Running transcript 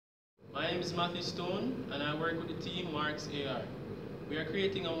My name is Matthew Stone and I work with the team Marks AR. We are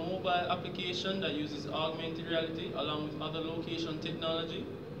creating a mobile application that uses augmented reality along with other location technology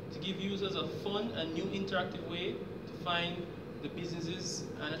to give users a fun and new interactive way to find the businesses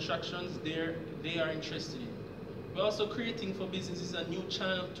and attractions they are interested in. We're also creating for businesses a new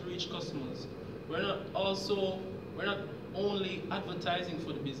channel to reach customers. We're not only advertising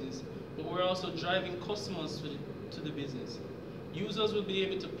for the business, but we're also driving customers to the business. Users will be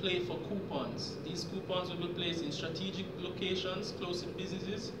able to play for coupons. These coupons will be placed in strategic locations close to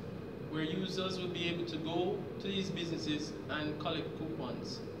businesses where users will be able to go to these businesses and collect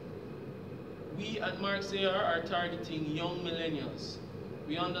coupons. We at Marks AR are targeting young millennials.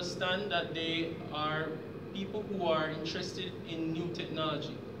 We understand that they are people who are interested in new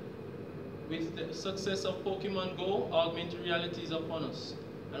technology. With the success of Pokemon Go, augmented reality is upon us.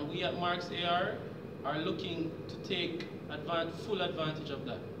 And we at Marks AR are looking to take full advantage of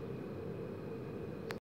that.